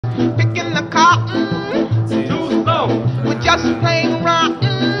picking the cotton. Too slow. We're just plain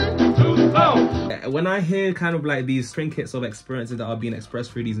rotten. Too slow. When I hear kind of like these trinkets of experiences that are being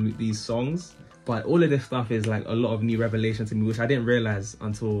expressed through these songs, but all of this stuff is like a lot of new revelation to me, which I didn't realize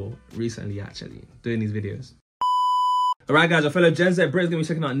until recently, actually, doing these videos. Alright guys, our fellow Gen Z Brit is going to be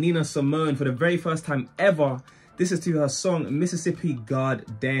checking out Nina Simone for the very first time ever. This is to her song, Mississippi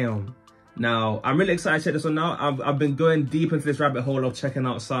Goddam. Now, I'm really excited to check this one out. I've been going deep into this rabbit hole of checking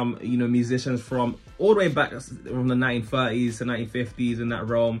out some, you know, musicians from all the way back from the 1930s to 1950s in that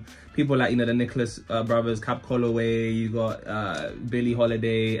realm. People like, you know, the Nicholas brothers, Cap Calloway, you got Billie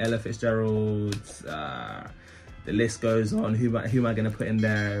Holiday, Ella Fitzgerald, the list goes on. Who am I going to put in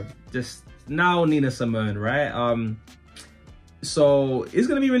there? Just now Nina Simone, right? So it's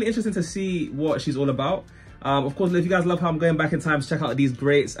going to be really interesting to see what she's all about. Of course, if you guys love how I'm going back in time to check out these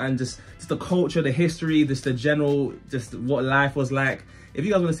greats and just the culture, the history, just the general, just what life was like. If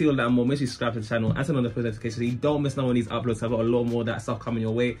you guys want to see all that and more, make sure you subscribe to the channel and turn on the post notifications so you don't miss none of these uploads. I've got a lot more of that stuff coming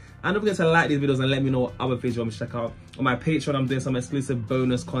your way. And don't forget to like these videos and let me know what other videos you want me to check out. On my Patreon, I'm doing some exclusive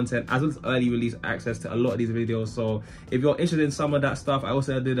bonus content as well as early release access to a lot of these videos. So if you're interested in some of that stuff, I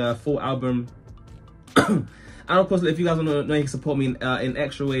also did a full album. And of course, if you guys want to know you can support me in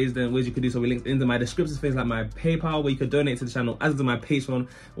extra ways, then ways you could do so with links into my description, things like my PayPal, where you could donate to the channel, as well as my Patreon,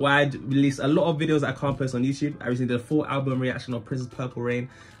 where I release a lot of videos that I can't post on YouTube. I recently did a full album reaction of Prince's Purple Rain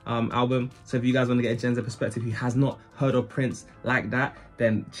album. So if you guys want to get a Gen Z perspective who has not heard of Prince like that,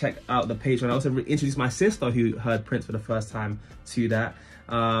 then check out the Patreon. I also introduced my sister who heard Prince for the first time to that.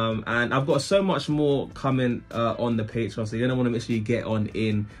 And I've got so much more coming on the Patreon, so you're gonna want to make sure you get on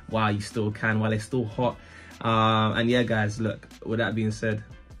in while you still can, while it's still hot. And yeah guys, look, with that being said,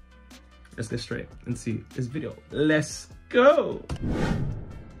 let's get straight into this video. Let's go.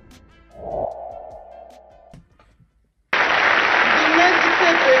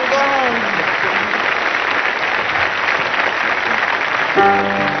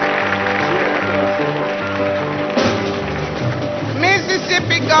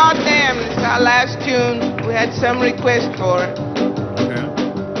 Mississippi Goddam, this is our last tune. We had some requests for it.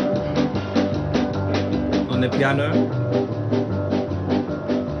 The piano.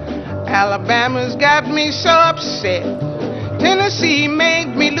 Alabama's got me so upset. Tennessee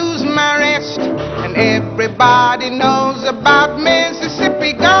made me lose my rest. And everybody knows about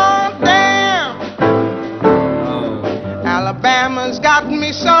Mississippi Goddam. Alabama's got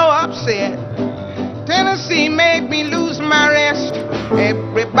me so upset. Tennessee made me lose my rest.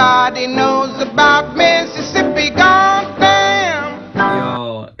 Everybody knows about Mississippi Goddam.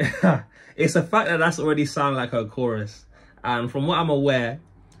 Yo. It's a fact that that's already sound like her chorus, and from what I'm aware,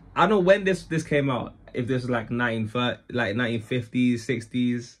 I don't know when this came out. If this was like 1950s,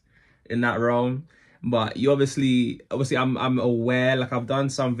 60s, in that realm, but you obviously I'm aware. Like I've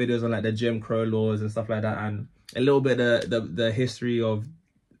done some videos on like the Jim Crow laws and stuff like that, and a little bit of the history of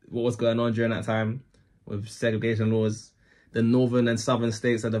what was going on during that time with segregation laws. The northern and southern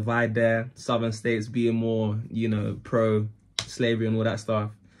states, a divide there. Southern states being more, you know, pro slavery and all that stuff.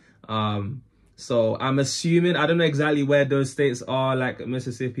 So I'm assuming, I don't know exactly where those states are, like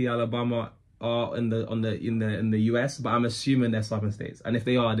Mississippi, Alabama are in the US, but I'm assuming they're southern states. And if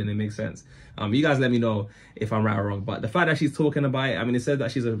they are, then it makes sense. You guys let me know if I'm right or wrong. But the fact that she's talking about it, I mean, it says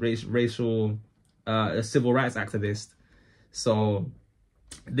that she's a racial civil rights activist. So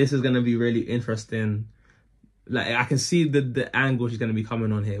this is gonna be really interesting. Like I can see the angle she's gonna be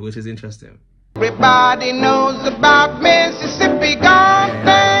coming on here, which is interesting. Everybody knows about Mississippi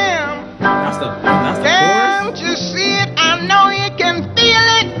Goddam. That's the Can't you see it? I know you can feel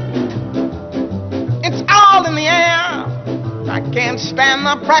it. It's all in the air. I can't stand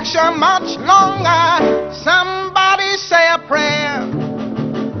the pressure much longer. Somebody say a prayer.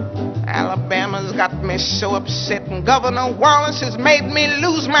 Alabama's got me so upset, and Governor Wallace has made me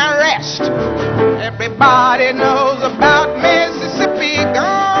lose my rest. Everybody knows about Mississippi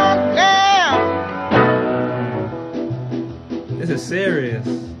Goddam. This is serious.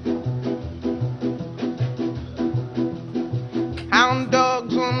 Hound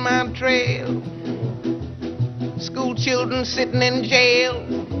dogs on my trail. School children sitting in jail.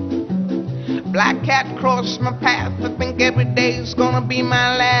 Black cat crossed my path. I think every day's gonna be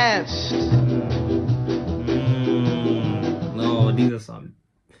my last. No, these are some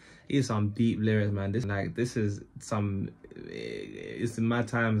deep lyrics, man. This is some, it's in my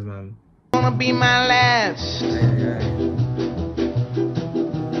times, man. Gonna be my last.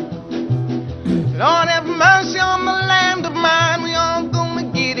 Lord have mercy on the land of mine. We all gonna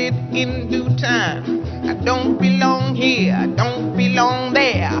get it in due time. I don't belong here, I don't belong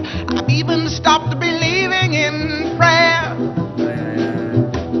there. I've even stopped believing in prayer.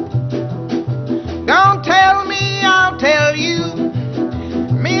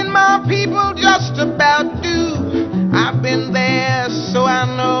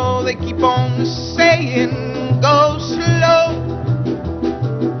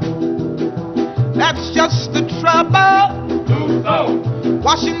 That's just the trouble. Too slow.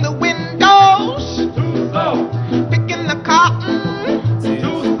 Washing the windows, Too slow. picking the cotton.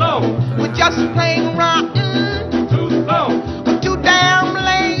 Too slow. We're just plain rotten. Too slow. We're too damn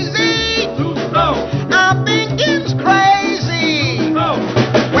lazy. Too slow. Our thinking's crazy. Too slow.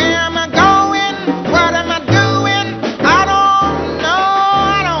 Where am I going? What am I doing? I don't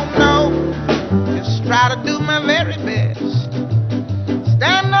know. Just try to do my very best.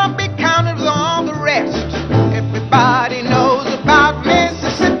 Stand up, be counted with all the rest. Everybody knows about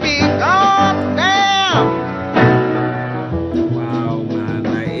Mississippi. Goddam. Wow, man.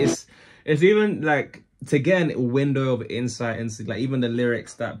 Like it's even like to get a window of insight into like even the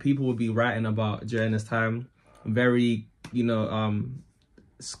lyrics that people would be writing about during this time. Very,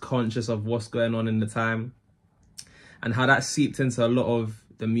 conscious of what's going on in the time and how that seeped into a lot of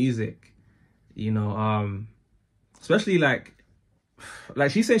the music, especially like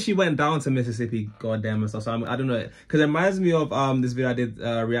she said she went down to Mississippi, goddamn, and stuff. So I don't know, because it reminds me of this video I did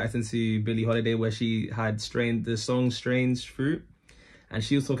reacting to Billie Holiday, where she had the song Strange Fruit, and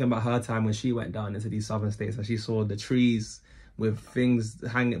she was talking about her time when she went down into these southern states and she saw the trees with things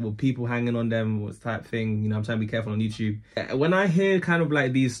hanging, with people hanging on them, was type thing. I'm trying to be careful on YouTube. When I hear kind of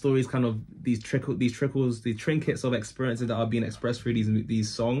like these stories, kind of these trinkets of experiences that are being expressed through these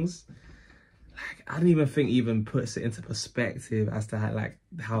songs, like I don't even think even puts it into perspective as to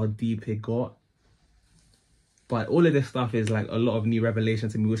how deep it got. But all of this stuff is like a lot of new revelation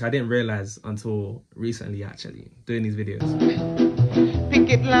to me, which I didn't realize until recently, actually, doing these videos.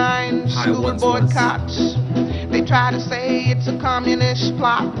 Picket lines, school boycotts. They try to say it's a communist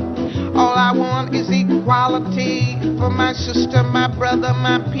plot. All I want is equality for my sister, my brother,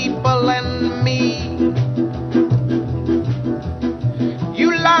 my people, and me.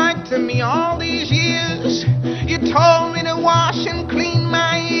 You lied to me all these years. You told me to wash and clean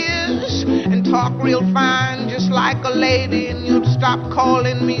my ears and talk real fine just like a lady, and you'd stop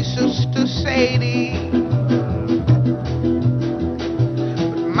calling me Sister Sadie.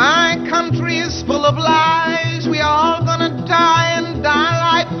 But my country is full of lies. We all gonna die and die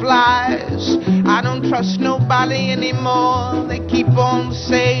like flies. I don't trust nobody anymore. They keep on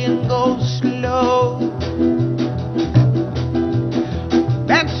saying go slow.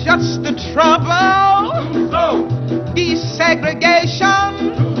 That's just the trouble. Too slow.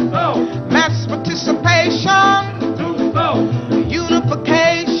 Desegregation. Too slow. Mass participation. Too slow.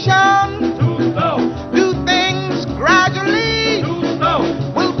 Unification. Too slow. Do things gradually. Too slow.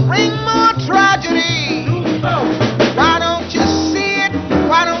 Will bring more tragedy. Too slow. Why don't you see it?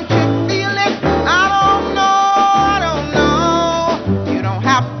 Why don't you feel it? I don't know. You don't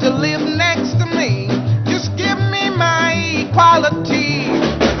have to live next to me. Just give me my equality.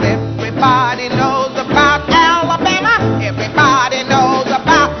 'Cause everybody knows about Alabama. Everybody knows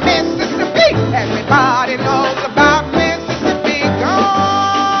about Mississippi. Everybody knows about Mississippi.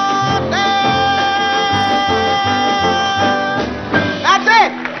 Goddam. That's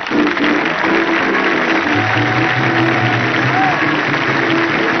it.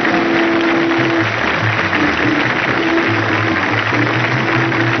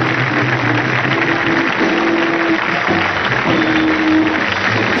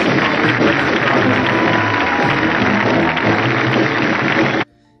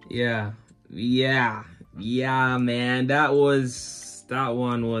 Yeah, man. That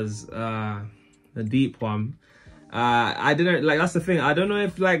one was a deep one. I didn't like. That's the thing. I don't know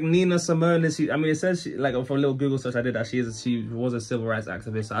if like Nina Simone is. I mean, it says she, like for a little Google search I did that she was a civil rights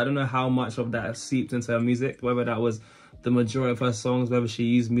activist. So I don't know how much of that seeped into her music. Whether that was the majority of her songs, whether she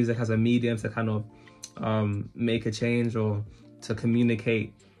used music as a medium to kind of make a change or to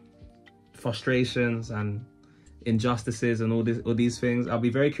communicate frustrations and injustices and all these things. I'll be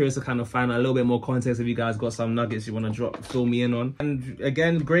very curious to kind of find out a little bit more context. If you guys got some nuggets you want to drop, fill me in on. And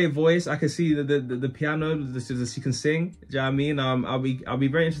again, great voice. I can see the piano, she can sing. Do you know what I mean? I'll be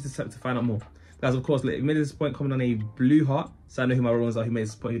very interested to find out more. Guys, of course, you made this point comment on a blue heart, so I know who my ones are who made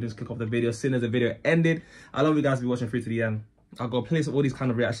this point. Who didn't click off the video as soon as the video ended. I love you guys to be watching through to the end. I've got a place of all these kind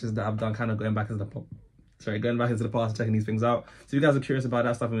of reactions that I've done, kind of going back into the past and checking these things out. So if you guys are curious about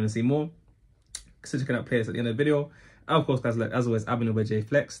that stuff and want to see more, consider checking out playlists at the end of the video. And of course, guys, like as always, I've been with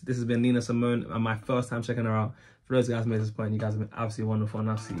JayFlex. This has been Nina Simone and my first time checking her out. For those guys who made this point, you guys have been absolutely wonderful,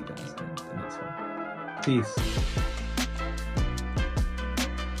 and I'll see you guys in the next one. Peace.